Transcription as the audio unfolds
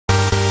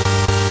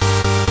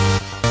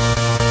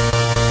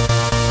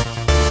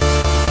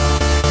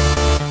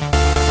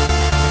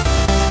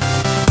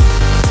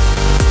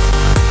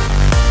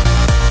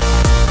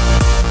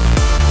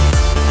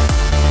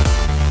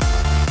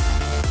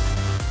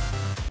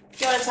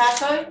ora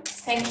tātou.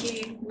 Thank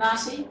you,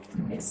 Marty.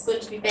 It's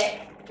good to be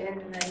back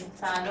in the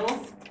far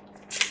north.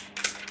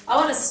 I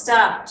want to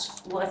start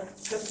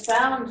with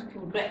profound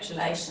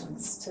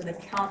congratulations to the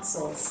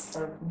councils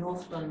of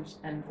Northland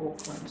and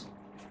Auckland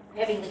for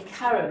having the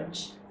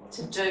courage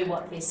to do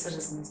what their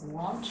citizens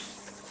want,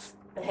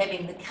 for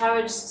having the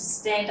courage to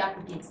stand up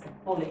against the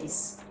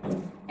bullies,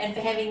 and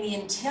for having the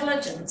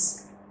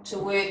intelligence to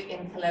work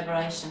in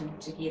collaboration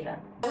together.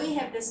 We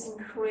have this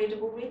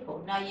incredible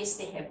record. Now, yes,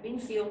 there have been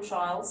field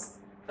trials,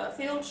 but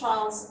field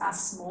trials are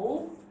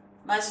small,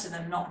 most of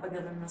them not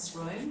bigger than this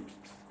room.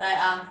 They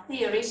are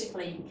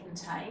theoretically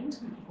contained,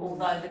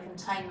 although the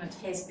containment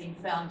has been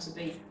found to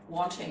be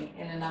wanting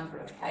in a number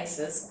of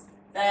cases.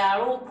 They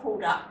are all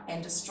pulled up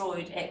and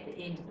destroyed at the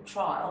end of the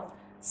trial.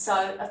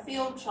 So a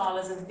field trial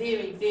is a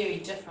very, very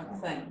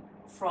different thing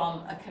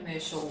from a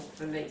commercial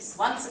release.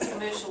 Once a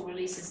commercial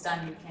release is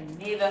done, you can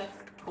never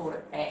call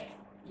it back.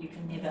 You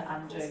can never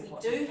undo.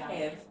 We do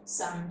have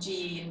some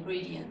GE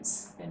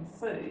ingredients in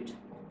food,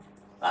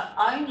 but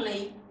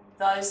only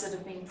those that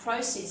have been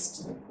processed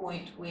to the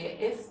point where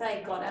if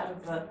they got out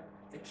of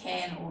the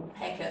can or the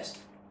packet,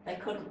 they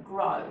couldn't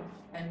grow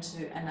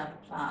into another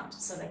plant,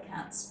 so they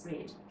can't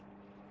spread.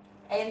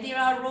 And there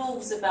are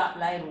rules about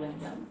labelling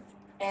them,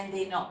 and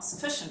they're not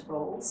sufficient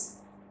rules,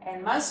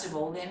 and most of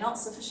all, they're not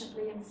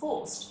sufficiently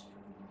enforced.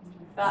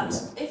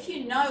 But if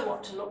you know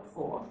what to look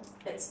for,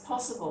 it's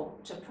possible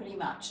to pretty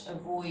much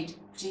avoid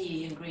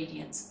GE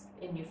ingredients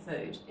in your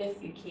food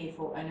if you're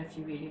careful and if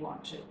you really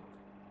want to.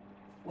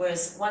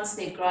 Whereas once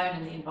they're grown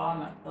in the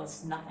environment,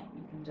 there's nothing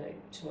you can do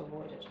to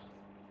avoid it.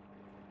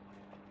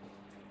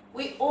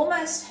 We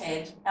almost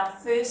had our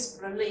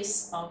first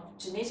release of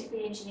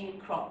genetically engineered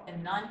crop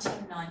in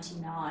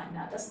 1999.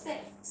 Now, does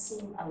that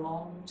seem a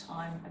long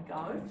time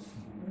ago?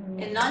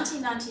 In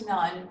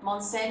 1999,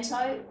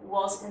 Monsanto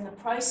was in the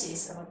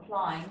process of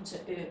applying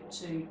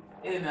to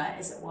IRMA,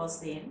 as it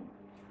was then,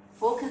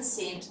 for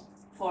consent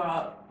for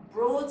a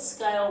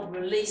broad-scale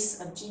release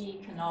of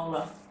GE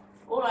canola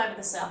all over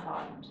the South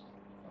Island.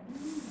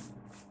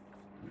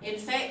 In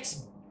fact,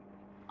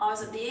 I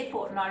was at the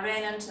airport and I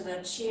ran into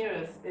the chair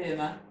of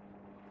IRMA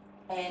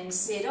and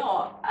said,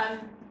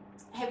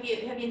 have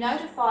you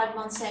notified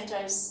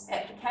Monsanto's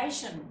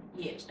application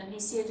yet? And he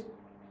said,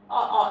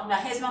 no,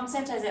 has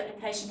Monsanto's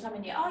application come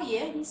in yet? Oh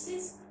yeah, he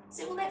says. I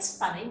said, well, that's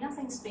funny,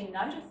 nothing's been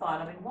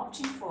notified, I've been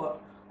watching for it.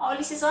 Oh, well,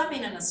 he says, I've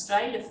been in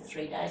Australia for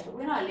 3 days, but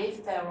when I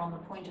left they were on the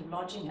point of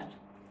lodging it.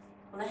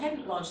 Well, they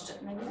hadn't lodged it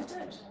and they never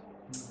did.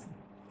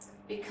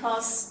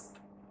 Because,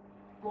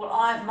 well,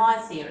 my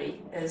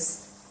theory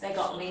is they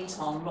got lent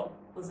on, look,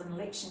 there's an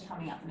election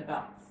coming up in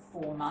about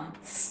 4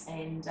 months,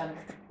 and it'd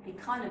be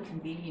kind of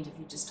convenient if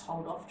you just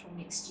hold off till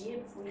next year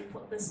before you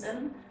put this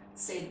in,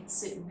 said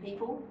certain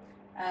people.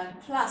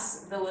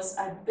 Plus, there was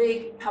a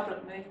big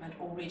public movement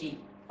already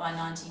by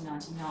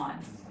 1999.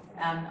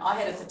 I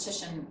had a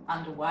petition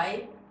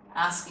underway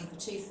asking for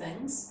 2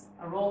 things: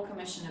 a Royal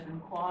Commission of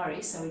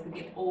Inquiry, so we could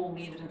get all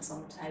the evidence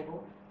on the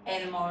table,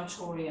 and a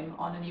moratorium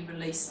on any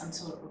release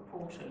until it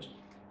reported.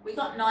 We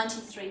got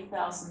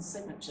 93,000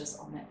 signatures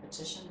on that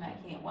petition,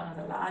 making it one of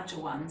the larger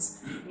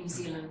ones New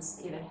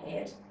Zealand's ever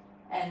had.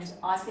 And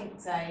I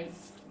think they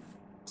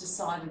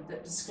decided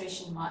that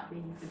discretion might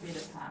be the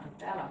better part of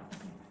valour.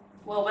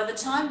 Well, by the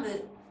time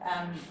the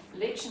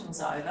election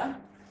was over,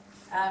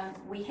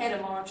 we had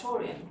a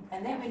moratorium,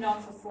 and that went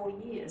on for 4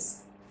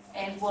 years.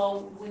 And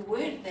while we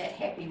weren't that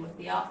happy with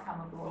the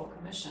outcome of the Royal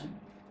Commission,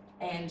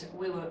 and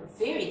we were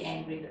very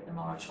angry that the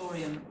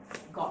moratorium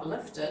got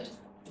lifted,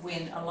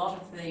 when a lot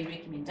of the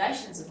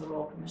recommendations of the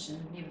Royal Commission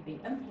had never been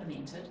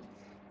implemented,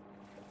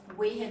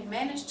 we had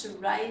managed to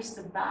raise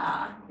the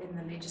bar in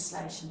the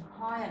legislation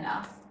high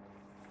enough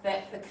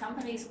that the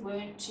companies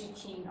weren't too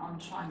keen on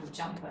trying to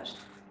jump it.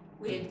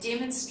 We had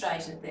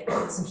demonstrated that there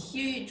was a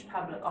huge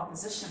public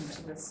opposition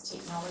to this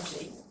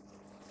technology,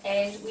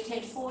 and we'd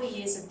had 4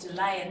 years of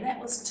delay, and that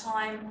was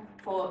time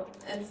for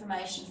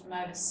information from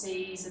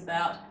overseas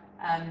about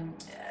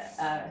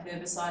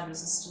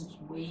herbicide-resistant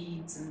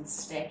weeds and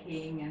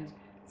stacking and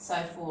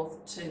so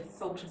forth to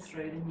filter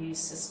through the news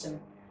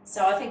system.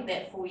 So I think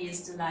that 4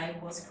 years delay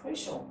was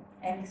crucial,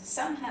 and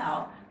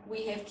somehow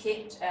we have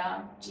kept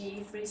our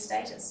GE-free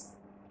status.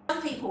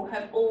 Some people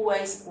have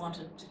always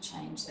wanted to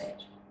change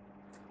that.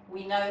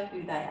 We know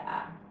who they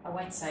are. I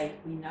won't say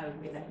we know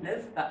where they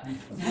live, but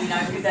we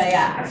know who they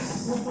are.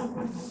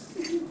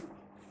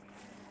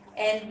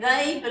 And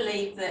they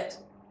believe that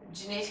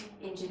genetic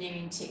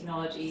engineering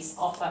technologies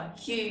offer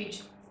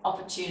huge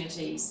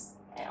opportunities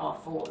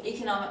for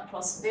economic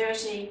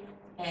prosperity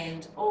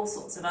and all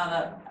sorts of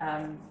other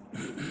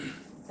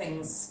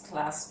things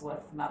classed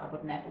with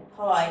motherhood and apple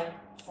pie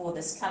for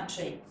this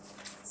country.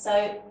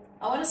 So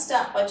I want to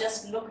start by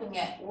just looking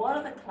at what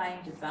are the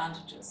claimed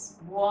advantages.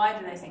 Why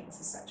do they think this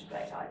is such a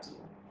great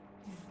idea?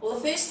 Well,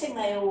 the first thing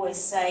they always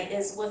say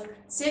is with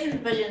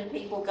 7 billion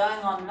people going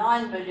on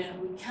 9 billion,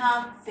 we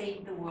can't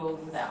feed the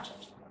world without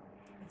it.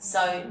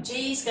 So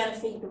GE's going to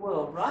feed the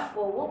world, right?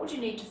 Well, what would you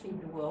need to feed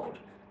the world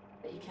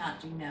that you can't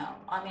do now?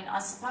 I mean, I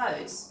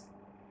suppose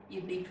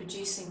you'd be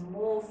producing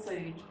more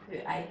food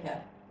per acre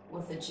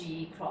with a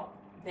GE crop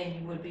than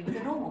you would be with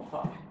a normal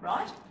crop,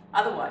 right?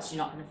 Otherwise,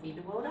 you're not going to feed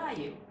the world, are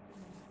you?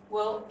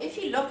 Well, if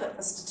you look at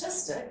the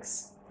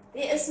statistics,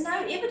 there is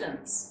no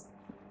evidence,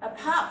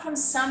 apart from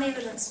some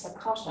evidence for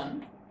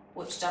cotton,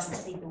 which doesn't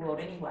feed the world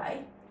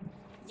anyway.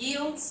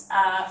 Yields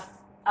are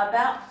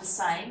about the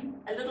same,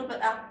 a little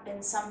bit up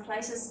in some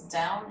places,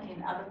 down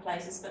in other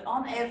places, but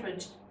on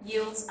average,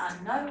 yields are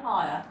no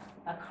higher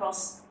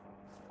across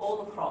all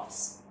the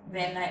crops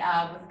than they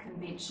are with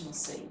conventional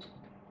seed.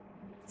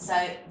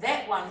 So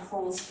that one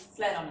falls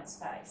flat on its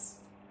face.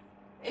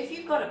 If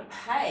you've got to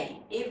pay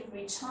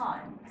every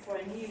time for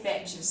a new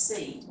batch of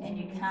seed and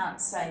you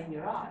can't save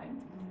your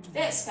own,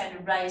 that's going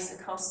to raise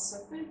the costs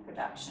of food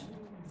production.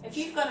 If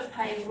you've got to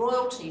pay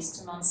royalties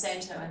to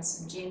Monsanto and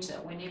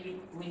Syngenta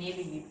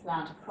whenever you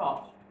plant a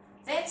crop,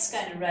 that's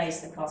going to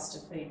raise the cost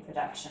of food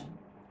production.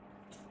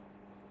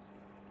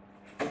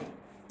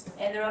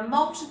 And there are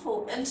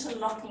multiple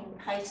interlocking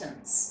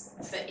patents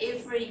for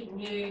every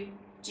new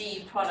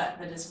GE product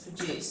that is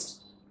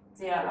produced.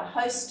 There are a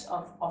host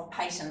of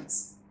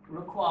patents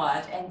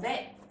required, and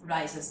that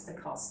raises the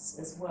costs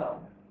as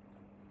well.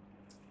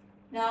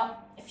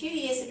 Now, a few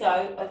years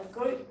ago, a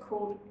group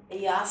called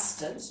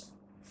EASTED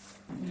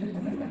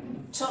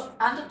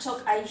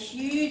undertook a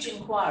huge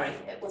inquiry.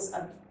 It was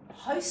a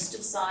host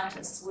of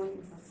scientists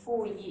working for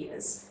 4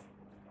 years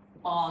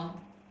on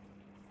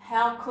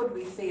how could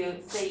we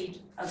feed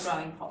a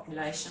growing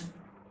population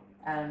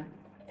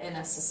in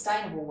a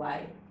sustainable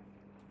way.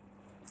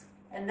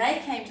 And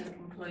they came to the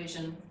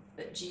conclusion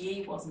that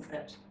GE wasn't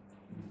it.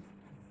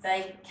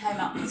 They came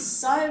up with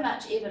so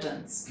much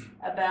evidence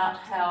about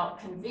how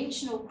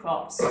conventional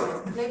crops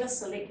with clever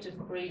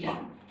selective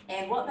breeding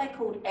and what they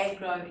called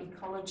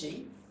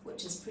agroecology,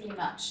 which is pretty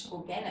much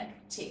organic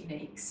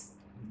techniques,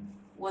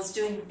 was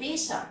doing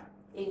better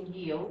in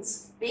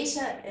yields,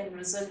 better in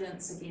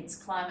resilience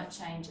against climate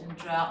change and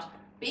drought,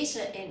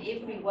 better in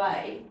every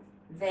way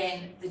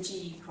than the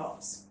GE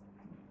crops.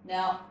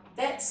 Now,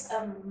 that's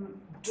a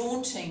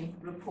daunting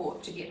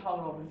report to get hold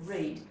of and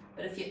read,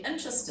 but if you're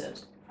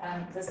interested,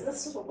 there's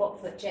this little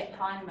book that Jack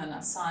Heinemann,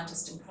 a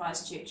scientist in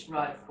Christchurch,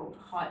 wrote called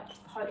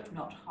Hope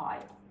Not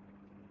Hype,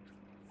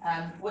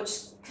 which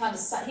kind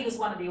of, he was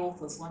one of the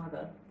authors, one of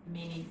the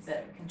many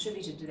that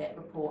contributed to that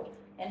report,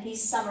 and he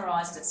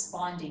summarised its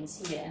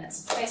findings here, and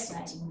it's a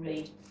fascinating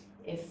read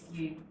if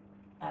you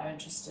are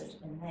interested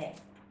in that.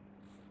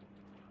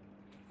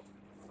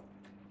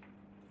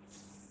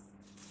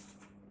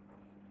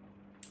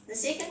 The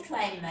second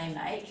claim they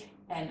make,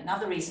 and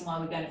another reason why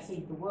we're going to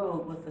feed the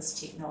world with this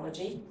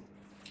technology,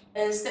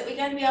 is that we're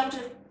going to be able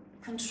to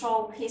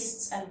control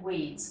pests and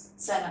weeds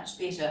so much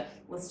better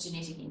with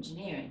genetic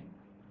engineering.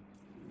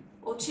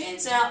 Well, it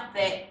turns out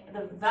that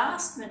the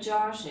vast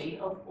majority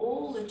of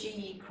all the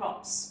GE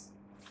crops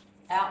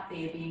out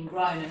there being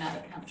grown in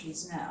other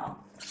countries now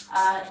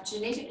are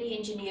genetically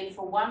engineered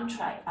for one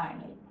trait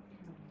only,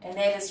 and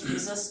that is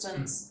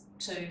resistance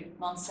to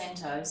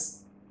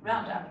Monsanto's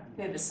Roundup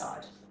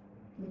herbicide.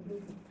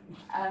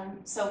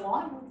 So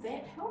why would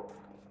that help?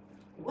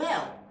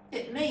 Well,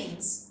 it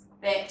means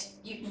that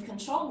you can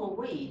control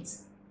the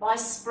weeds by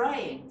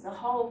spraying the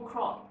whole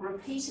crop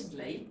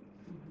repeatedly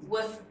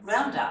with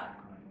Roundup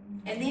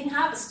and then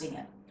harvesting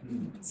it.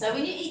 So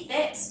when you eat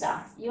that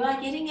stuff, you are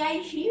getting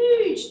a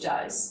huge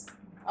dose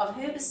of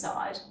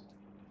herbicide.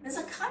 There's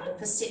a kind of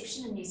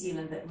perception in New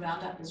Zealand that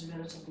Roundup is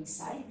relatively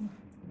safe.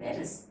 That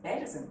is,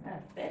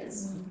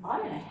 I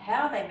don't know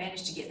how they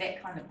managed to get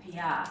that kind of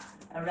PR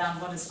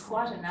around what is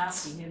quite a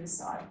nasty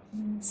herbicide.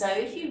 So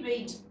if you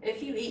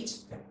eat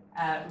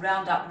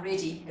Roundup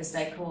Ready, as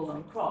they call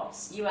them,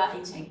 crops, you are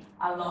eating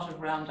a lot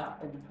of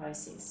Roundup in the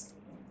process.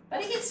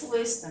 But it gets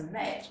worse than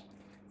that,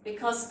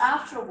 because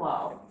after a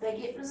while they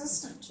get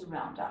resistant to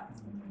Roundup,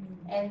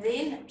 and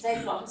then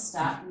they've got to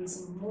start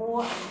using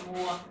more and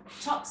more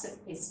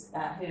toxic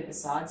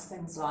herbicides,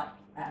 things like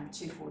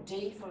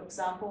 2,4-D, for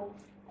example,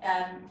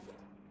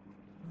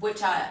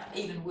 which are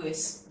even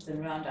worse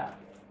than Roundup.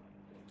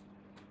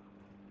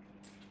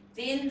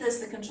 Then there's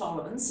the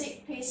control of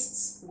insect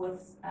pests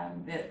with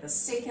the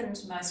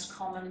second most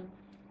common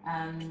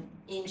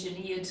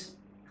engineered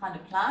kind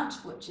of plant,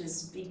 which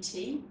is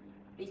BT.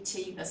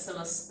 BT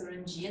Bacillus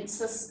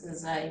thuringiensis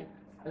is a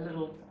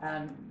little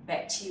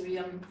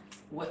bacterium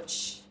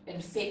which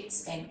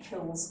infects and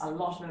kills a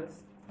lot of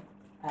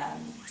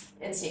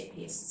insect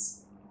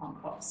pests on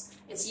crops.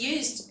 It's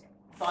used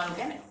by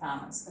organic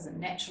farmers as a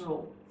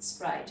natural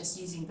spray, just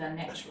using the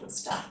natural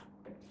stuff.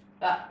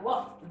 But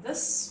what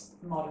this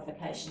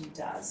modification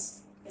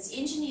does is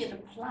engineer the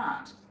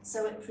plant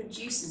so it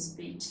produces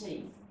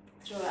BT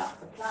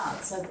throughout the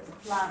plant, so that the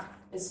plant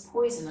is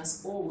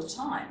poisonous all the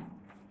time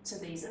to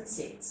these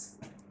insects.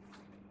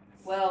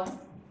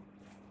 Well,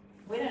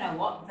 we don't know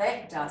what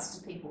that does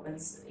to people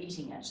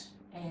eating it,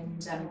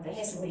 and there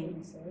hasn't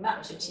been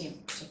much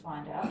attempt to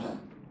find out.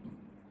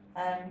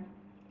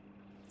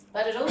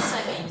 But it also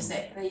means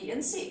that the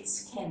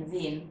insects can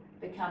then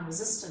become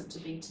resistant to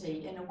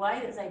BT in a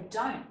way that they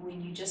don't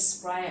when you just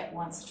spray it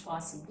once or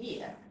twice a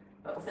year.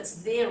 but if it's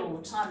there all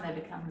the time, they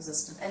become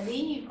resistant. And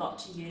then you've got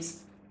to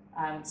use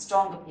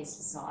stronger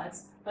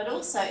pesticides. But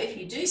also, if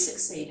you do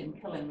succeed in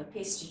killing the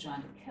pest you're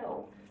trying to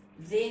kill,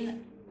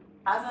 then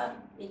other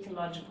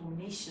ecological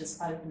niches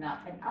open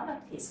up and other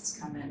pests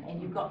come in,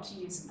 and you've got to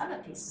use other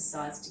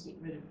pesticides to get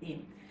rid of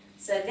them.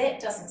 So that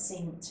doesn't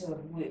seem to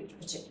have worked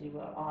particularly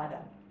well either.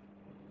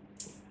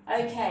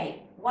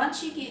 Okay,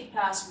 once you get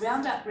past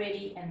Roundup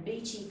Ready and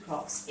BT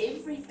crops,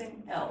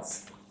 everything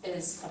else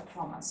is a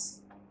promise.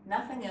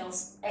 Nothing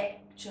else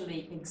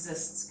actually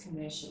exists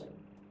commercially.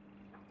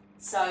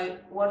 So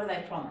what do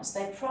they promise?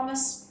 They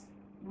promise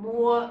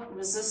more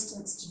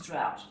resistance to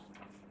drought,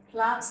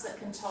 plants that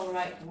can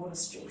tolerate water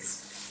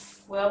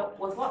stress. Well,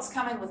 with what's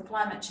coming with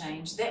climate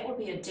change, that would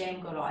be a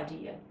damn good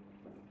idea,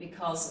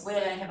 because we're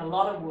going to have a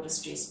lot of water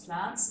stress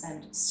plants,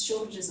 and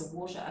shortages of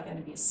water are going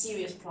to be a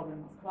serious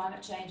problem with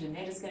climate change, and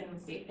that is going to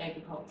affect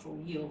agricultural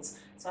yields.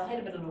 So I had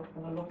a bit of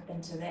a look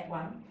into that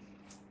one.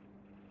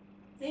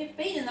 There have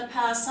been in the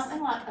past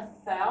something like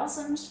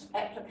 1,000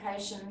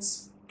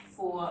 applications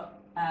for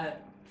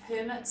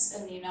permits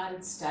in the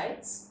United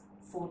States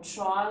for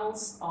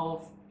trials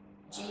of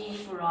GE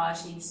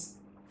varieties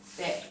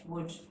that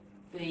would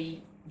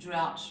be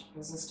drought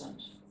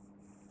resistant.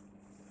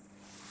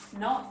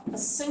 Not a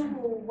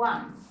single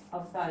one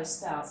of those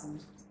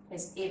 1,000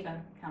 has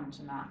ever come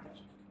to market.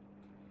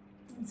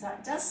 So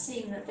it does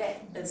seem that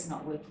that is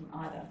not working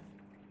either.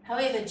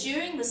 However,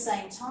 during the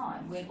same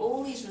time, when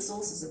all these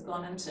resources have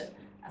gone into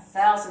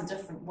 1,000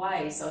 different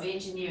ways of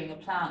engineering a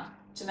plant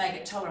to make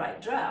it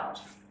tolerate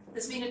drought,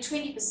 there's been a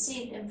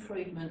 20%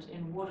 improvement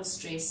in water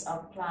stress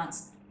of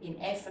plants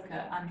in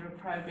Africa under a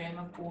program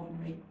of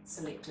ordinary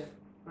selective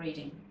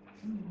breeding.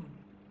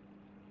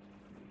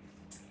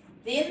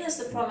 Then there's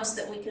the promise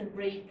that we can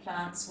breed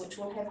plants which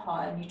will have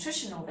higher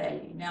nutritional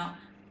value. Now,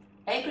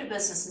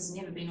 agribusiness has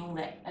never been all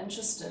that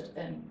interested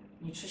in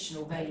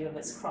nutritional value of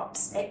its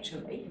crops,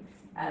 actually.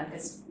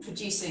 It's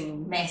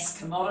producing mass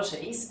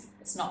commodities.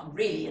 It's not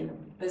really in the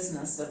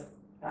business of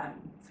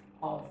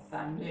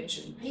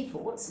nurturing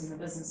people. It's in the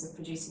business of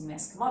producing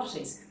mass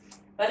commodities.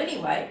 But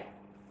anyway,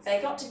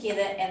 they got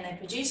together and they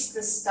produced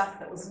this stuff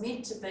that was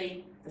meant to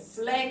be the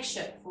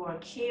flagship for a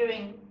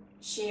caring,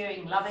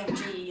 sharing, loving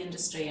GE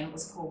industry, and it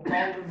was called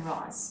golden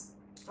rice.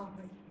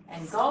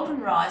 And golden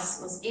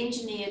rice was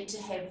engineered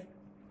to have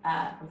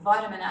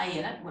vitamin A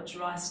in it, which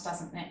rice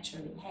doesn't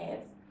naturally have.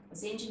 It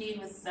was engineered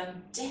with the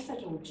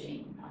daffodil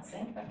gene, I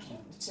think,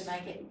 to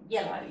make it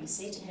yellow, you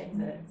see, to have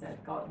the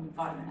golden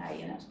vitamin A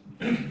in it.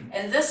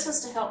 And this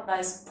was to help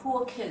those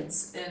poor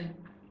kids in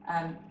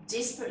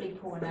desperately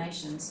poor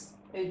nations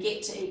who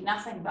get to eat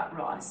nothing but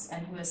rice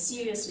and who are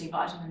seriously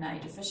vitamin A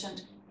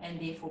deficient and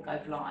therefore go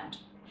blind.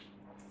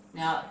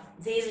 Now,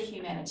 there's a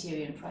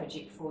humanitarian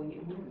project for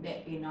you. Wouldn't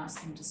that be a nice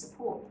thing to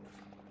support?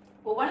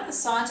 Well, one of the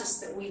scientists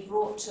that we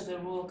brought to the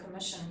Royal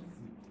Commission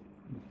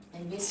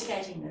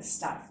investigating this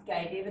stuff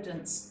gave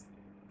evidence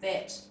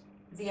that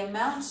the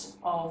amount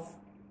of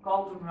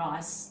golden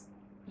rice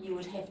you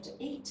would have to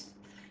eat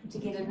to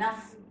get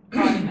enough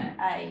vitamin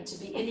A to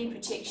be any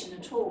protection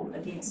at all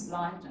against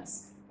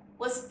blindness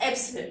was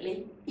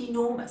absolutely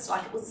enormous.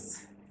 Like, it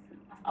was,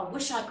 I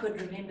wish I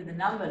could remember the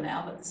number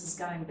now, but this is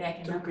going back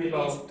a number of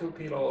years. 2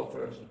 kilos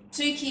per person.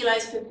 2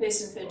 kilos per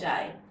person per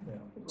day. Yeah.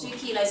 2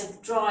 kilos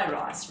of dry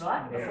rice,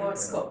 right? Yeah, Before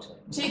it's yeah. cooked.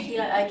 2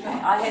 kilos, okay,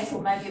 I had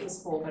thought maybe it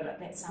was 4, but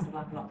that sounded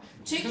like a lot.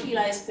 2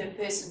 kilos per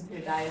person per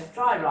day of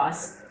dry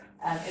rice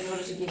in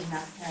order to get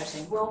enough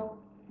protein. Well,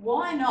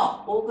 why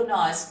not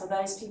organise for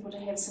those people to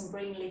have some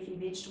green leafy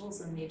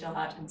vegetables in their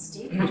diet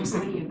instead, which is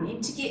where you're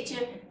meant to get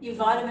your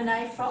vitamin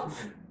A from?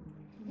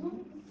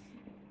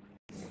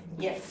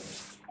 Yeah.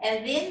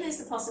 And then there's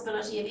the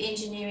possibility of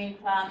engineering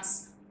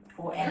plants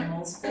or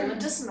animals for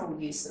medicinal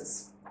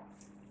uses.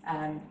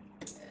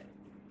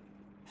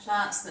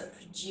 Plants that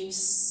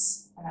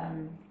produce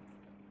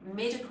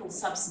medical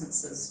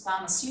substances,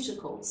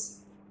 pharmaceuticals,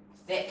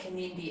 that can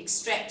then be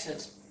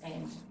extracted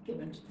and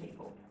given to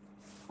people.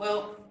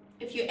 Well,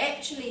 if you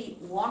actually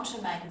want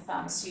to make a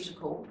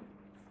pharmaceutical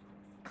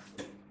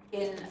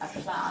in a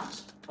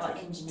plant by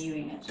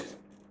engineering it,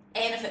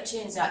 and if it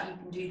turns out you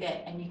can do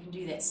that and you can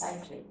do that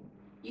safely,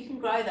 you can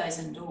grow those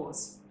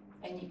indoors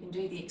and you can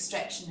do the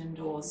extraction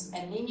indoors,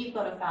 and then you've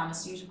got a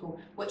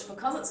pharmaceutical which,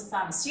 because it's a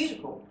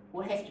pharmaceutical,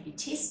 will have to be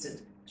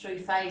tested through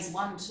phase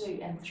 1, 2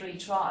 and 3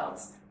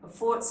 trials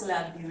before it's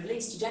allowed to be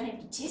released. You don't have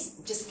to test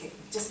it,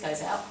 it just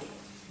goes out there.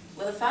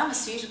 With a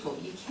pharmaceutical,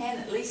 you can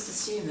at least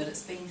assume that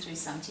it's been through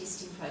some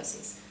testing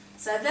process.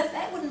 So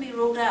that wouldn't be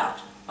ruled out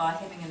by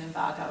having an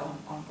embargo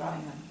on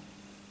growing them.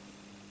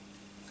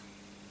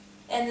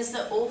 And there's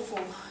the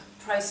awful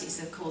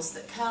process, of course,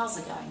 that cows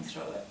are going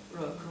through at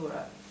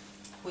Ruakura,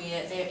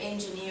 where they're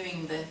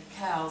engineering the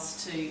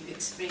cows to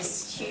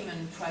express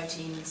human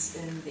proteins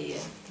in their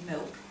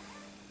milk,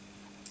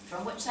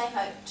 from which they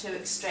hope to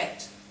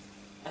extract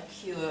a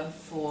cure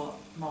for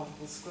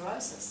multiple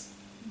sclerosis.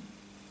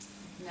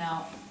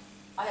 Now,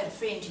 I had a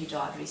friend who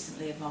died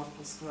recently of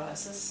multiple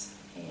sclerosis,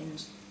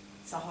 and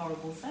it's a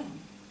horrible thing.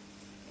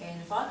 And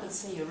if I could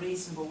see a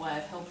reasonable way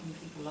of helping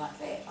people like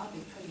that, I'd be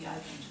pretty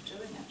open to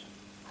doing it.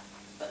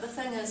 But the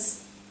thing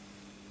is,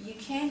 you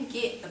can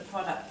get the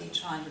product they're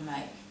trying to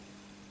make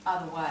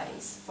other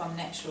ways from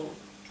natural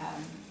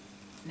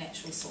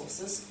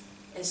sources.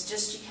 It's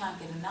just you can't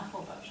get enough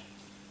of it.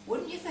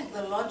 Wouldn't you think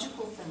the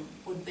logical thing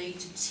would be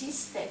to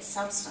test that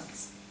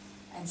substance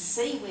and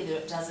see whether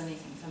it does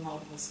anything for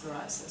multiple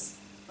sclerosis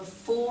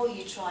before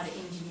you try to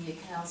engineer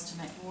cows to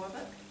make more of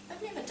it?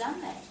 They've never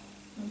done that.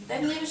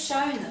 They've never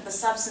shown that the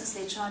substance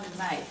they're trying to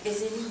make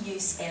is any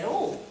use at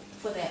all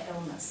for that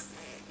illness.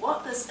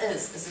 What this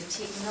is a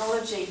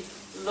technology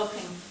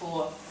looking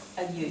for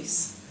a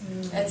use.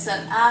 It's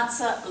an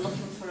answer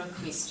looking for a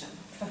question.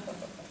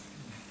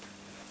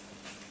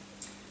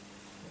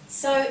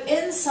 So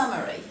in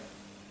summary,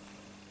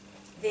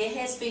 there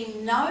has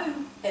been no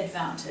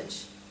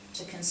advantage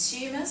to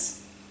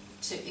consumers,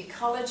 to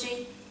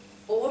ecology,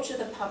 or to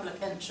the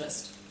public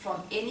interest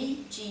from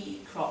any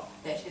GE crop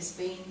that has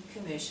been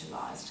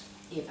commercialised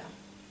ever.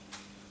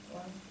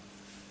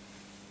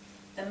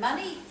 The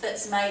money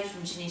that's made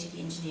from genetic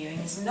engineering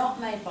is not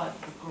made by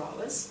the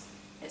growers,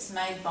 it's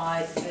made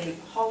by the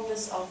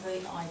holders of the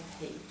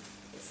IP.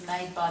 It's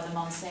made by the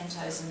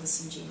Monsantos and the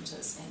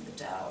Syngentas and the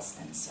Dows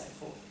and so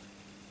forth.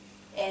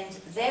 And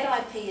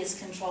that IP is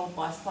controlled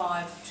by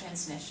 5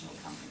 transnational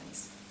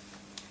companies.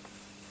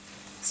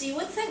 So you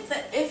would think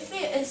that if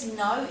there is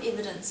no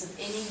evidence of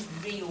any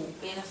real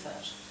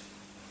benefit,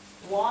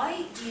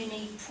 why do you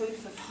need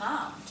proof of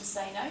harm to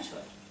say no to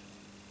it?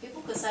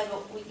 People could say,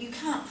 well, you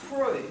can't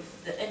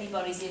prove that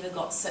anybody's ever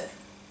got sick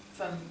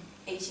from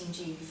eating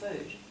GE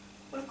food.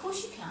 Well, of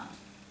course you can't.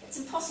 It's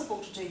impossible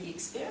to do the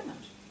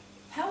experiment.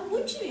 How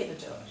would you ever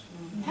do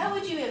it? How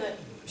would you ever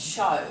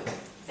show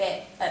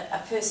that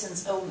a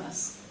person's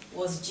illness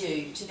was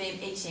due to them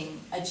eating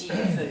a GE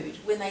food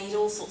when they eat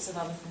all sorts of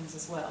other things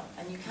as well?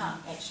 And you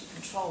can't actually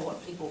control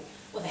what people...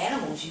 With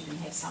animals you can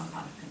have some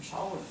kind of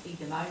control and feed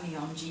them only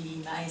on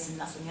GE maize and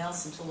nothing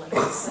else until they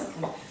get sick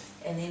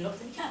and then look,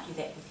 you can't do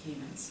that with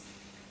humans.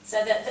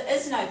 So that there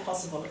is no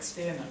possible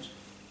experiment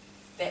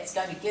that's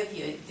going to give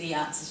you the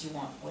answers you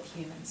want with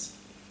humans.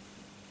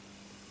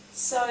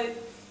 So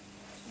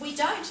we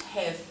don't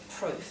have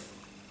proof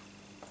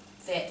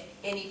that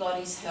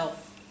anybody's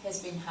health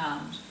has been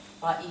harmed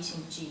by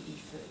eating GE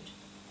food.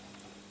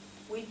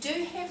 We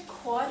do have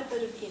quite a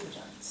bit of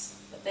evidence,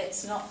 but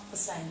that's not the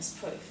same as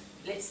proof.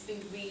 Let's be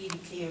really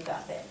clear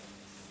about that.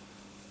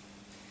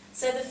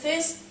 So the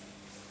first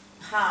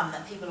harm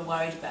that people are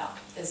worried about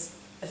is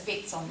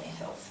effects on their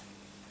health.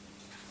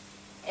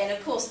 And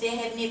of course there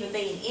have never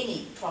been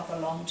any proper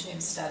long-term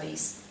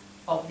studies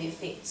of the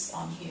effects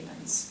on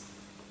humans.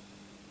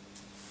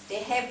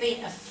 There have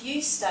been a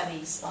few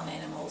studies on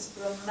animals,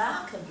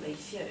 remarkably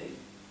few,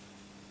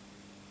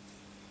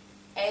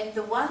 and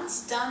the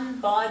ones done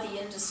by the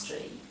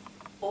industry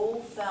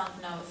all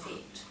found no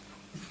effect.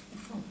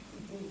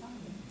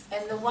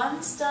 And the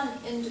ones done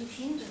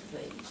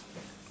independently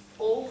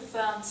all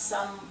found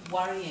some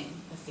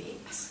worrying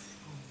effects,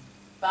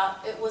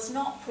 but it was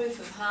not proof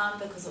of harm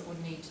because it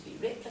would need to be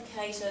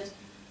replicated.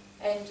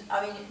 And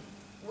I mean,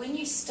 when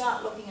you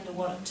start looking into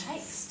what it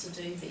takes to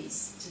do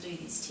these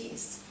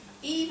tests,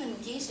 even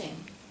getting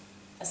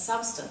a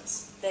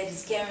substance that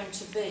is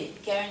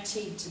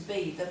guaranteed to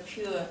be the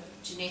pure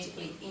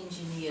genetically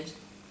engineered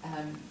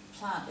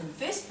plant in the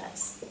first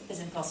place is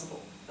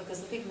impossible, because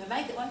the people who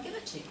make it won't give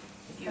it to you.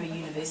 If you're a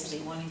university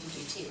wanting to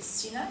do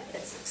tests, you know,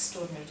 it's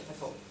extraordinarily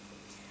difficult.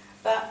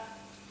 But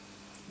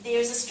there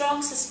is a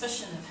strong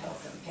suspicion of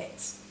health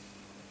impacts.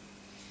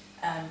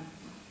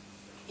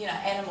 You know,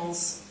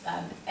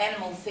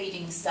 animal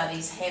feeding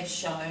studies have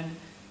shown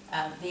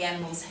the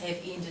animals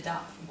have ended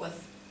up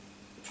with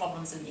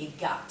problems in their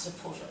gut, to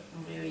put it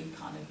very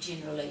kind of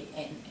generally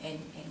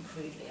and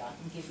crudely. I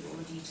can give you all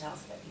the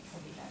details, but you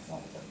probably don't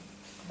want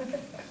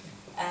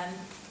them.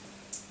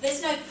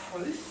 There's no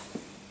proof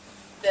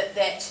that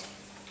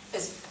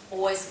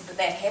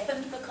that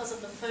happened because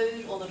of the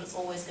food, or that it's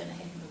always going to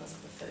happen because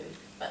of the food.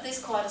 But there's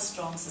quite a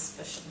strong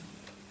suspicion.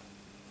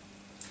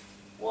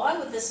 Why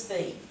would this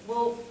be?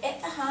 Well,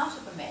 at the heart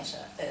of the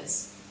matter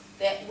is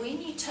that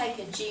when you take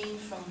a gene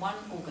from one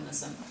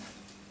organism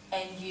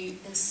and you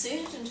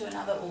insert it into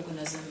another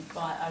organism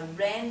by a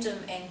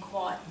random and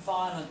quite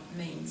violent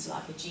means,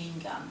 like a gene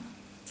gun,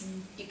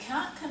 you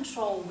can't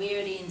control where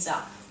it ends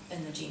up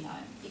in the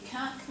genome. You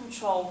can't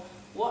control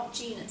what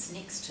gene it's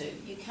next to.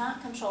 You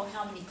can't control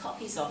how many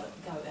copies of it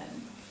go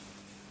in.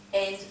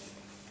 And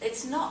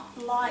it's not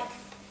like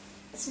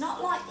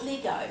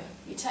Lego.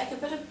 You take a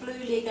bit of blue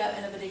Lego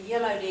and a bit of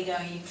yellow Lego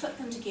and you clip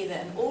them together,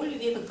 and all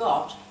you've ever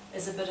got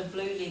is a bit of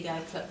blue Lego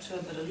clipped to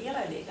a bit of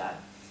yellow Lego.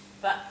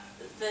 But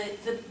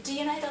the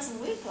DNA doesn't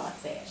work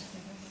like that.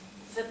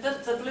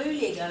 The blue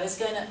Lego is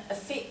going to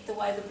affect the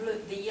way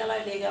the yellow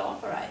Lego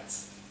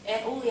operates,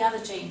 and all the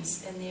other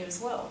genes in there as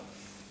well.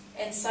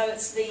 And so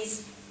it's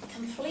these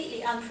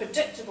completely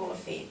unpredictable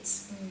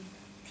effects,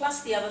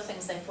 plus the other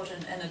things they put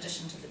in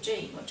addition to the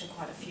gene, which are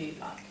quite a few,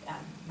 like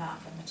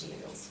marker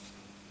materials.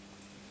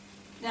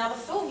 Now the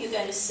film you're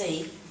going to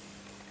see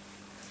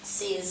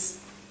says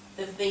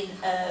there've been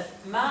a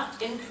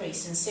marked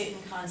increase in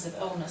certain kinds of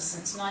illness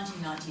since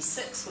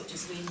 1996, which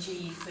is when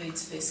GE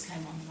foods first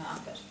came on the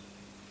market.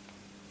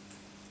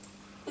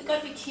 We've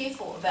got to be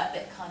careful about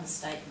that kind of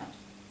statement.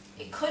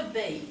 It could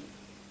be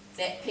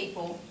that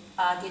people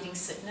are getting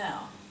sick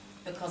now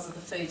because of the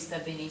foods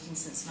they've been eating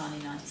since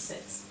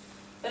 1996.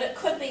 But it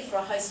could be for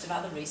a host of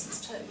other reasons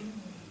too.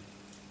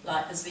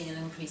 Like there's been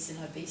an increase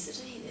in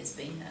obesity, there's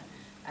been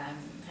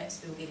perhaps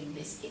people getting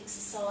less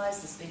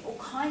exercise, there's been all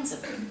kinds of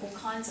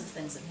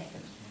things that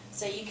happened.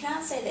 So you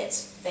can't say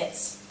that's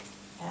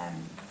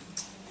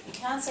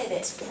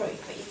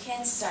proof, but you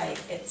can say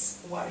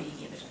it's worrying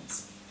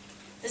evidence.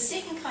 The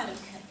second kind of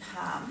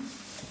harm,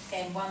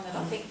 and one that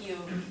I think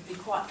you'll be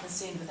quite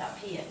concerned with up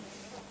here,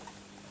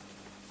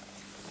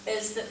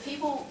 is that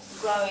people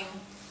growing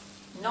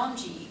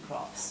non-GE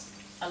crops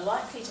are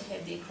likely to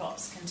have their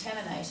crops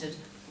contaminated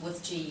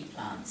with GE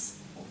plants,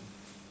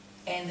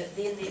 and that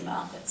then their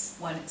markets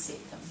won't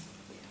accept them.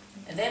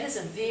 And that is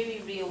a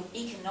very real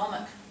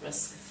economic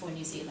risk for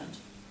New Zealand.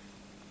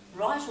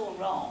 Right or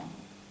wrong,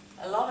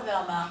 a lot of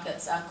our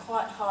markets are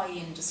quite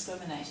high-end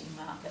discriminating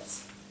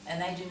markets, and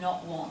they do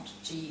not want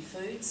GE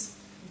foods,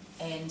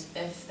 and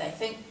if they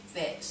think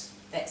that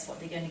that's what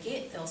they're going to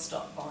get, they'll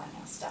stop buying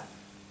our stuff.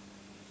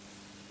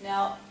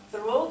 Now, the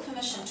Royal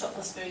Commission took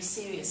this very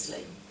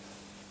seriously.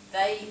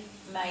 They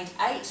made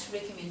 8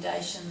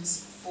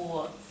 recommendations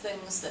for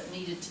things that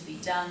needed to be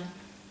done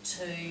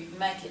to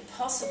make it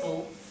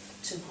possible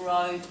to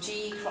grow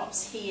GE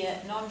crops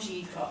here,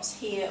 non-GE crops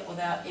here,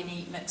 without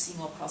any mixing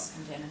or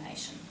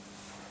cross-contamination.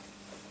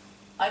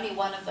 Only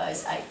one of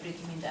those 8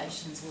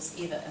 recommendations was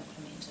ever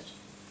implemented.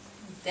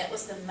 That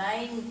was the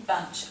main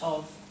bunch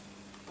of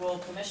Royal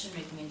Commission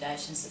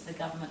recommendations that the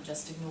government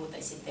just ignored. They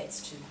said that's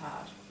too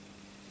hard.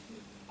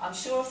 I'm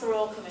sure if the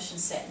Royal Commission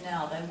sat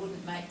now, they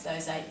wouldn't make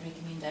those 8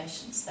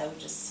 recommendations. They would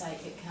just say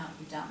it can't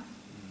be done.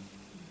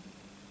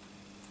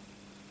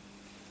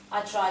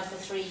 I tried for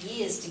 3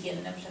 years to get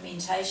an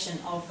implementation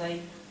of the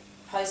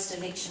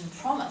post-election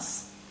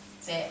promise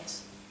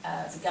that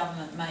the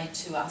government made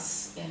to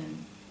us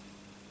in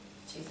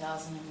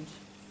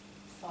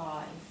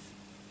 2005.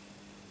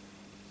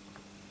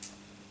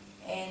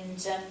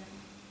 And it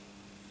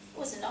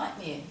was a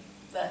nightmare.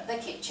 But they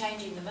kept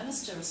changing the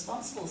minister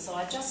responsible, so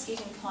I just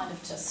getting kind of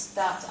to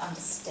start to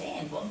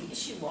understand what the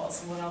issue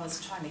was and what I was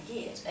trying to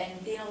get,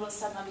 and then all of a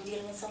sudden I'd be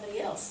dealing with somebody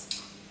else.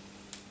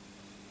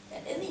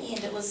 And in the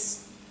end it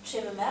was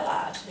Trevor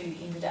Mallard who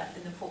ended up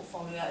in the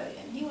portfolio,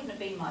 and he wouldn't have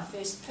been my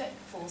first pick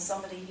for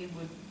somebody who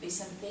would be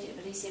sympathetic,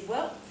 but he said,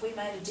 well, if we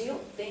made a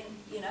deal, then,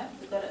 you know,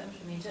 we've got to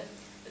implement it.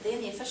 But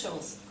then the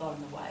officials got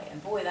in the way,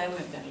 and boy, they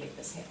weren't going to let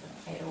this happen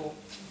at all.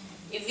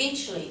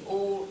 Eventually,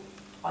 all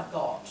I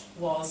got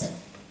was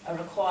a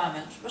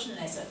requirement written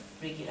as a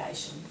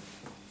regulation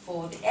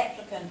for the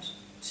applicant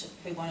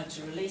who wanted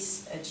to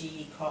release a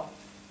GE crop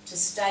to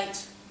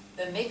state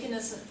the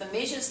mechanism, the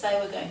measures they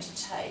were going to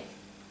take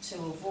to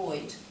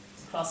avoid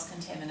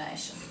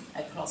cross-contamination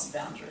across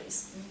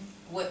boundaries,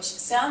 which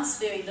sounds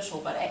very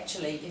little, but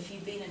actually if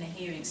you've been in a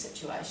hearing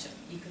situation,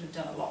 you could have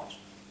done a lot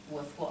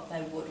with what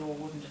they would or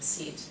wouldn't have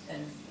said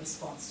in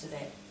response to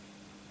that.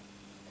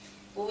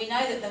 Well, we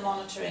know that the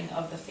monitoring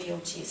of the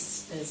field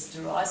tests is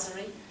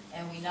derisory,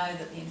 and we know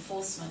that the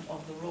enforcement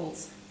of the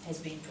rules has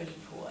been pretty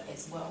poor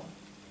as well.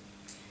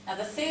 Now,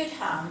 the third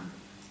harm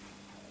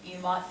you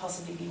might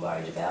possibly be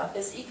worried about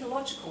is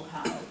ecological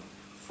harm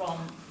from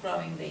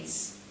growing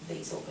these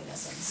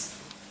organisms.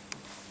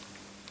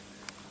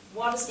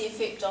 What is the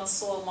effect on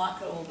soil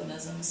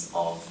microorganisms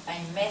of a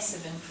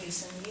massive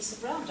increase in the use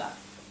of Roundup,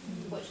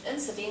 which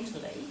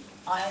incidentally,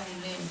 I only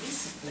learned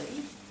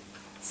recently,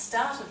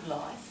 started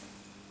life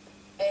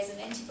as an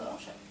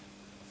antibiotic.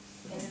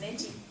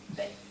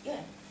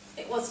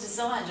 It was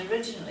designed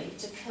originally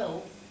to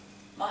kill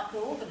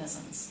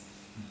microorganisms.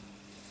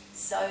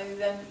 So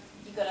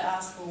you've got to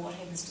ask, well, what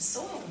happens to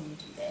soil when you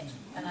do that?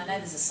 And I know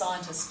there's a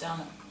scientist down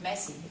at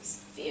Massey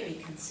who's very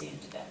concerned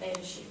about that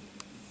issue.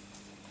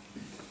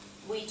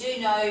 We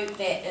do know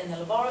that in the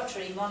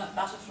laboratory, monarch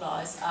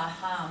butterflies are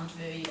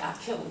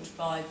killed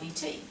by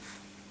BT.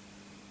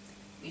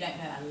 We don't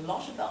know a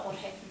lot about what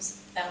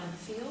happens out in the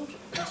field.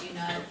 We do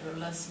know there are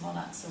less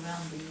monarchs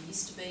around than there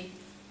used to be.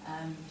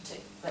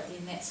 But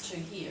then that's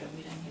true here, and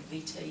we don't have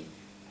BT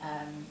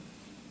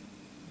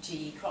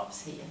GE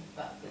crops here,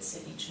 but it's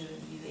certainly true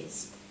in the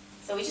US.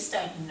 So we just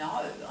don't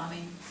know. I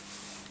mean,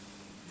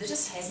 there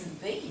just hasn't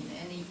been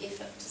any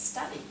effort to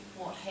study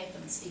what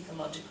happens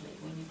ecologically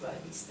when you grow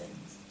these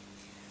things.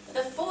 But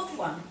the fourth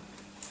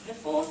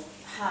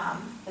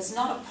harm is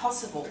not a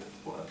possible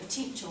or a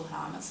potential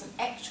harm, it's an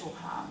actual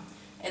harm.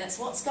 And it's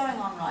what's going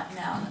on right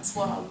now, and it's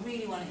what I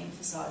really want to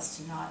emphasise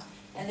tonight.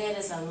 And that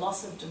is a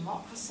loss of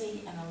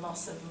democracy and a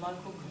loss of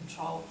local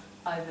control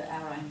over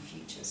our own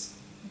futures.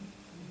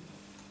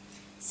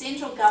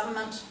 Central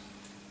government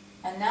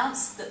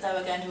announced that they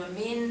were going to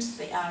amend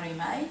the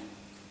RMA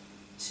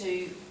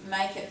to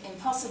make it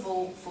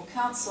impossible for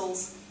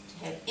councils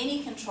to have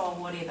any control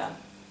whatever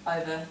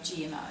over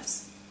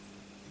GMOs.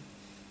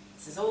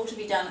 This is all to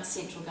be done at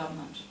central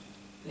government.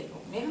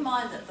 level. Never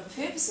mind that the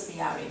purpose of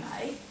the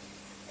RMA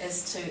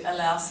is to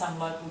allow some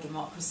local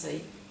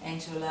democracy and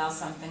to allow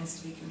some things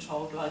to be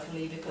controlled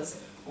locally,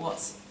 because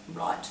what's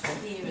right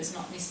for here is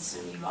not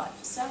necessarily right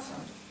for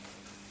Southland.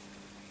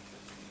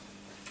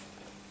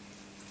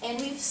 And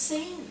we've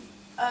seen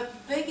a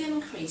big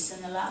increase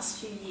in the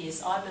last few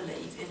years, I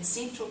believe, in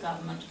central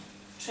government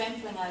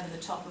trampling over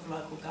the top of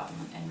local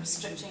government and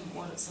restricting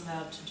what it's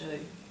allowed to do.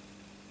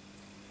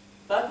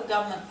 Local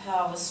government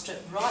power was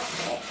stripped right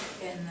back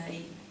in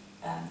the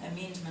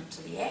amendment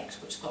to the Act,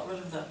 which got rid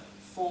of the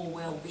 4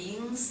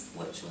 well-beings,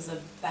 which was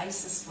a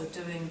basis for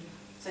doing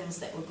things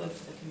that were good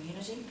for the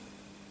community.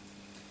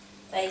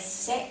 They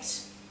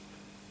sacked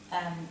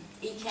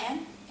ECAN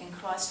in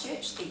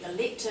Christchurch. The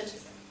elected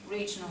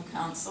regional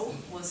council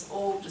was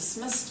all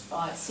dismissed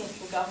by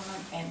central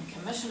government and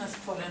commissioners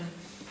put in,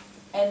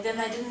 and then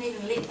they didn't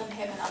even let them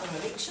have another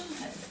election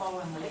at the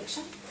following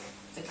election.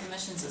 The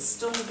commissions are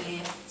still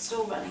there,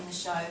 still running the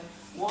show.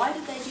 Why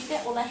did they do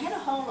that? Well, they had a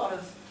whole lot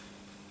of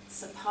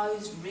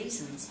supposed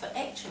reasons, but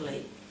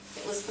actually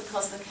it was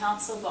because the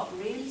council got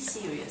really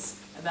serious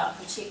about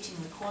protecting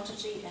the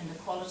quantity and the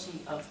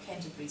quality of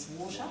Canterbury's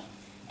water,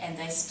 and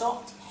they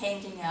stopped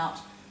handing out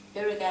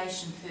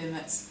irrigation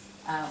permits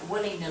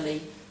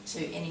willy-nilly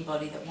to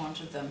anybody that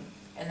wanted them,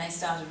 and they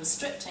started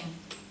restricting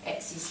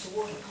access to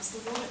water because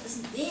the water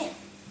isn't there.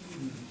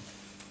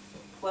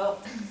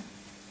 Well,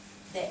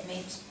 that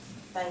meant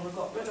they were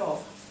got rid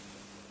of.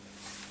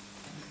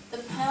 The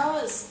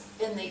powers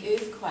in the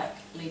earthquake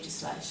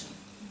legislation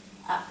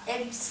are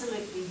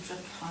absolutely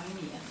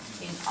draconian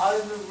in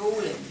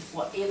overruling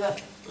whatever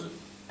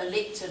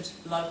elected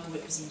local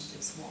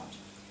representatives want.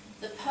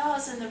 The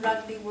powers in the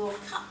Rugby World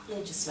Cup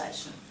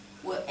legislation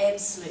were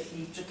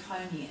absolutely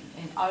draconian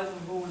in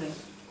overruling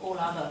all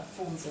other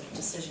forms of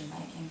decision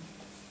making.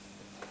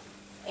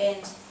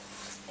 And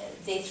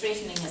they're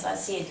threatening, as I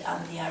said,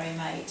 under the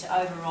RMA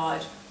to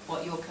override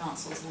what your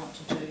councils want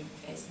to do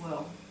as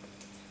well.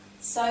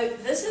 So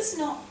this is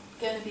not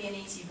going to be an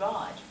easy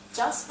ride,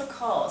 just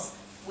because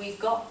we've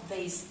got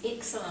these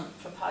excellent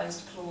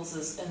proposed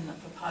clauses in the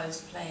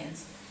proposed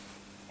plans.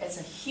 It's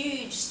a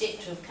huge step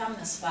to have come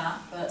this far,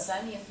 but it's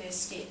only a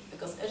first step,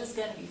 because it is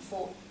going to be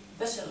fought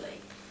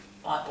bitterly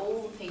by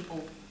all the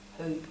people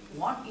who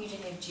want you to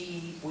have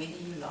GE whether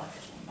you like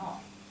it or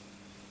not.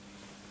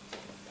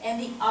 And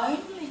the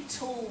only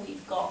tool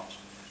we've got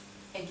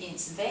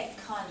against that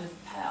kind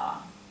of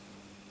power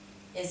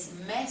is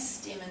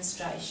mass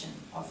demonstration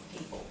of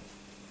people.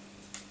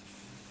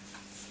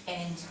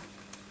 And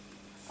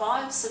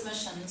 5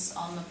 submissions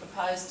on the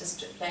proposed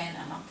district plan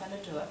are not going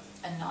to do it,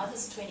 and neither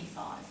is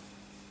 25.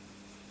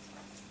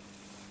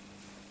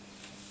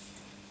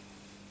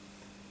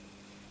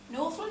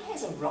 Northland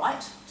has a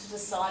right to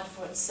decide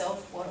for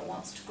itself what it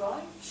wants to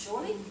grow,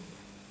 surely.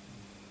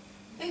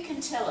 Who can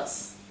tell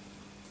us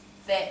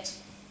that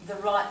the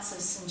rights of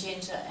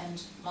Syngenta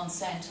and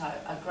Monsanto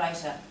are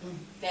greater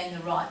than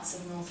the rights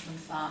of Northland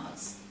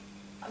farmers?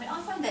 I mean,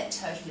 I find that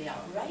totally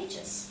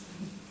outrageous.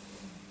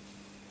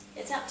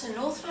 It's up to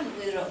Northland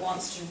whether it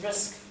wants to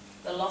risk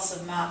the loss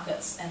of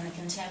markets and the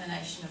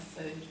contamination of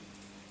food.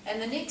 And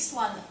the next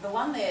one, the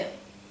one they're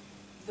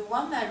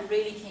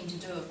really keen to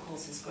do, of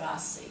course, is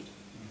grass seed.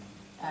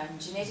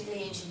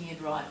 Genetically engineered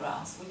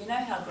ryegrass. Well, you know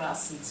how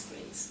grass seed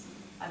spreads.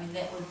 I mean,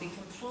 that would be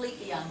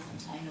completely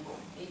uncontainable.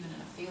 Even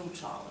in a field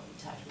trial, it would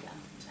be totally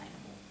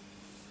uncontainable.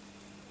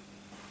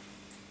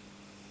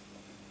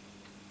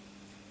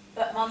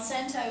 But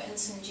Monsanto and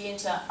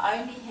Syngenta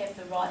only have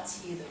the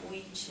rights here that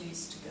we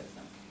choose to give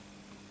them.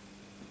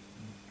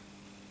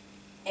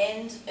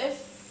 And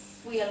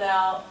if we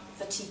allow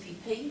the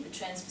TPP, the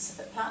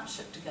Trans-Pacific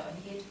Partnership, to go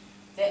ahead,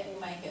 that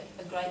will make it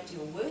a great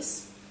deal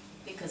worse,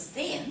 because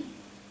then,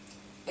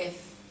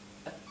 if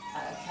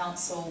a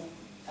council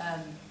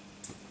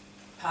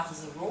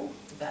passes a rule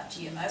about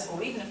GMOs,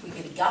 or even if we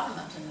get a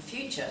government in the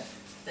future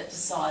that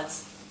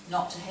decides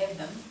not to have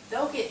them,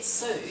 they'll get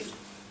sued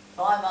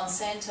by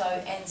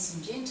Monsanto and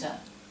Syngenta,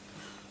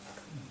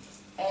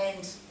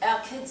 and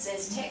our kids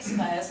as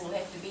taxpayers will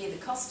have to bear the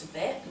cost of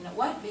that, and it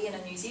won't be in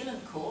a New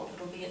Zealand court,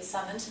 it'll be at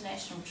some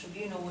international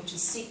tribunal which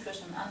is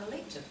secret and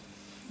unelected.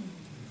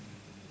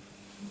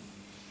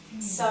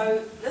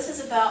 So this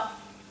is about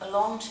a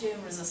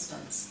long-term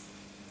resistance,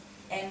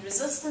 and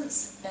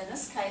resistance in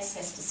this case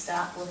has to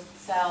start with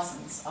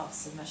thousands of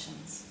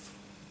submissions.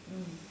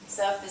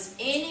 So if there's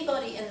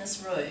anybody in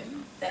this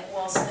room that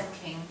was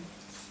thinking,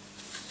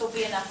 there'll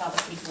be enough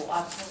other people,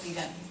 I probably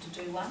don't have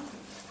to do one,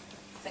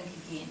 think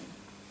again.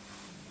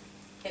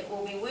 It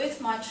will be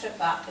worth my trip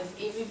up if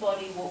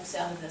everybody walks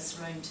out of this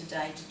room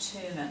today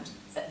determined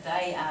that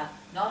they are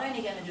not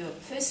only going to do a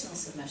personal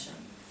submission,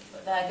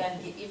 but they're going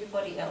to get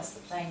everybody else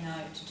that they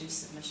know to do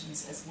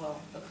submissions as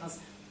well, because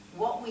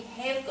what we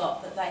have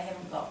got that they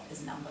haven't got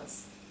is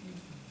numbers.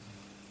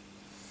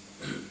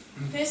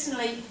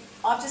 Personally,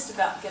 I've just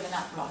about given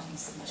up writing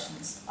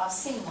submissions. I've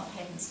seen what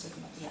happens to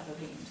them at the other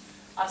end.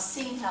 I've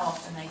seen how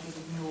often they get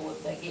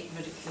ignored, they get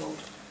ridiculed,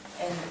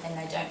 and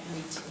they don't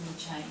lead to any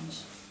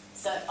change.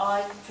 So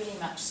I pretty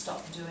much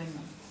stopped doing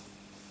them.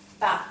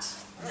 But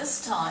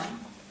this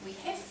time we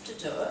have to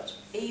do it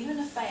even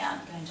if they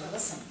aren't going to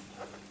listen,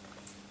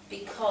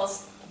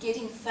 because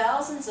getting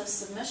thousands of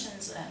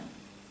submissions in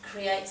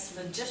creates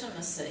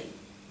legitimacy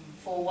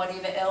for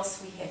whatever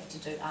else we have to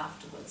do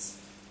afterwards.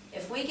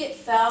 If we get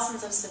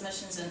thousands of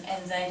submissions in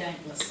and they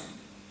don't listen,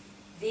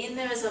 then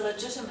there is a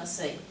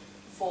legitimacy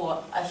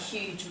for a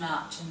huge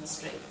march in the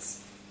streets.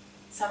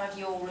 Some of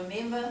you will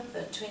remember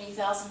the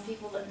 20,000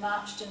 people that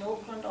marched in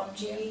Auckland on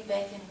GE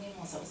back in, when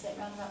was it? Was that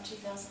around about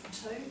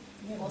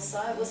 2002 or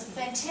so? It was a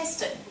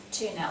fantastic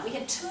turnout. We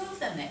had 2 of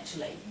them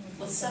actually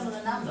with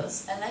similar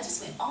numbers, and they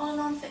just went on and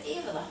on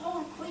forever, the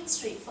whole Queen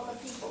Street full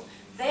of people.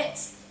 That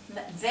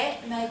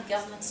made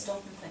government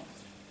stop and think.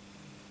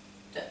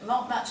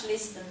 Not much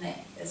less than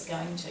that is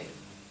going to.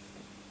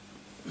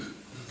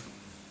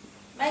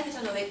 Make it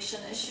an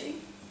election issue.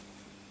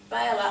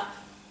 Bail up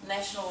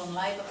National and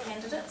Labour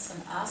candidates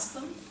and ask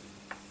them.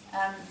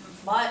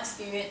 My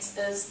experience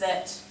is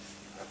that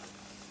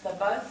they're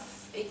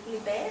both equally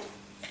bad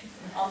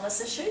on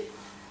this issue.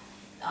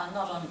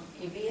 Not on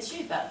every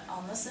issue, but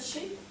on this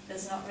issue.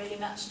 There's not really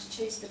much to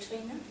choose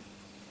between them.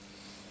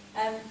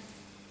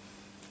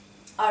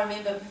 I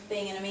remember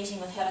being in a meeting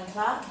with Helen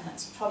Clark, and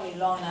it's probably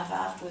long enough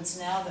afterwards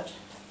now that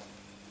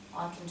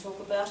I can talk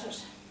about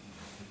it.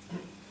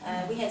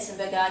 We had some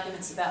big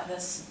arguments about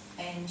this,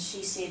 and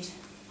she said,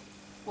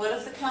 well,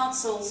 if the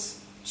councils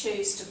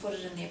choose to put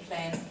it in their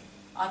plan,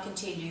 I can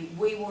tell you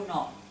we will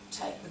not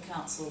take the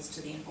councils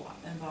to the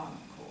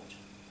Environment Court.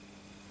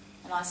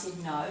 And I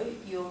said, no,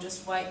 you'll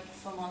just wait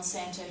for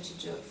Monsanto to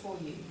do it for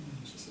you.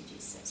 And she said,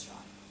 yes, that's right.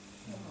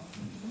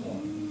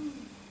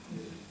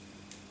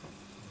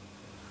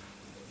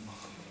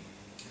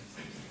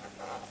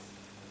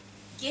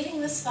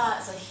 Getting this far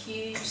is a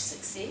huge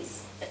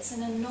success. It's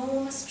an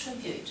enormous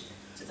tribute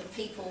to the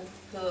people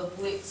who have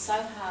worked so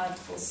hard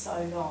for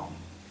so long.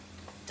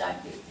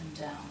 Don't let them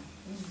down.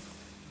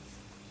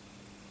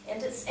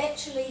 And it's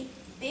actually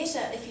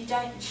better if you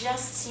don't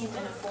just send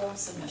in a form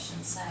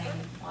submission saying,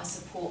 I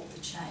support the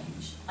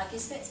change. I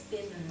guess that's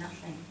better than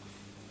nothing.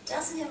 It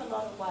doesn't have a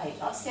lot of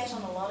weight. I've sat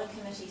on a lot of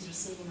committees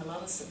receiving a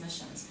lot of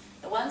submissions.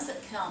 The ones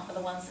that count are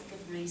the ones that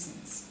give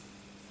reasons.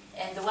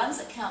 And the ones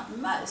that count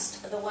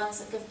most are the ones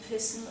that give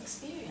personal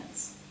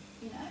experience,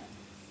 you know.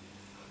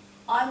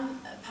 I'm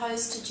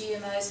opposed to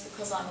GMOs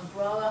because I'm a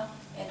grower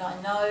and I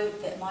know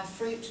that my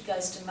fruit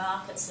goes to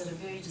markets that are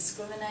very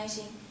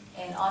discriminating,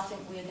 and I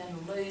think we're going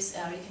to lose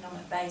our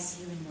economic base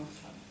here in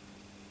Northland.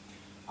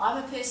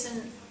 I'm a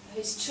person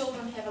whose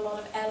children have a lot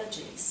of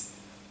allergies,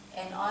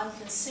 and I'm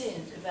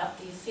concerned about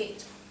the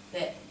effect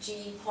that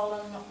GE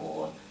pollen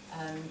or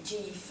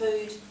GE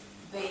food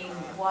being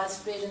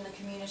widespread in the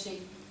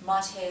community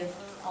might have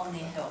on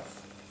their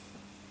health.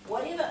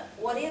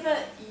 Whatever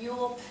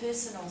your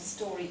personal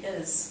story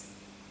is,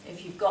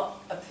 if you've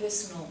got a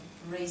personal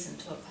reason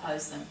to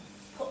oppose them,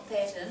 put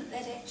that in.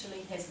 That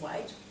actually has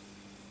weight.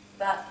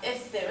 But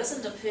if there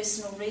isn't a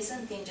personal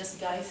reason, then just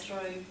go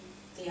through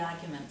the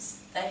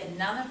arguments.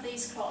 None of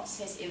these crops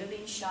has ever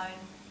been shown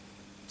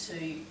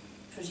to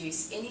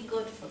produce any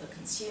good for the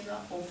consumer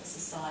or for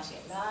society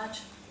at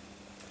large.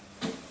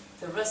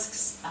 The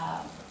risks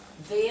are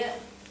there,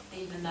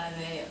 even though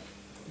they're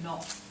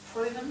not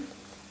proven.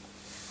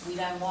 We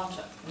don't want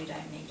it, we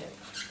don't need it.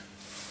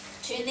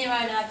 Turn their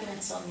own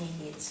arguments on their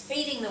heads.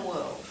 Feeding the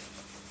world,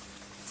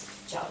 it's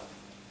a joke.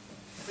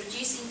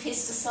 Reducing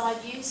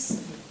pesticide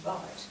use,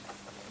 right.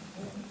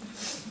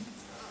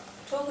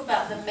 Talk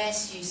about the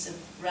mass use of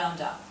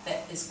Roundup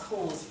that is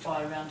caused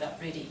by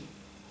Roundup Ready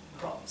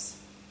crops.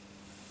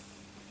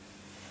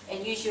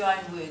 And use your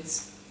own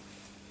words,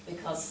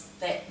 because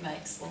that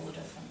makes all the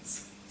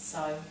difference.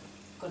 So,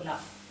 good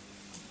luck.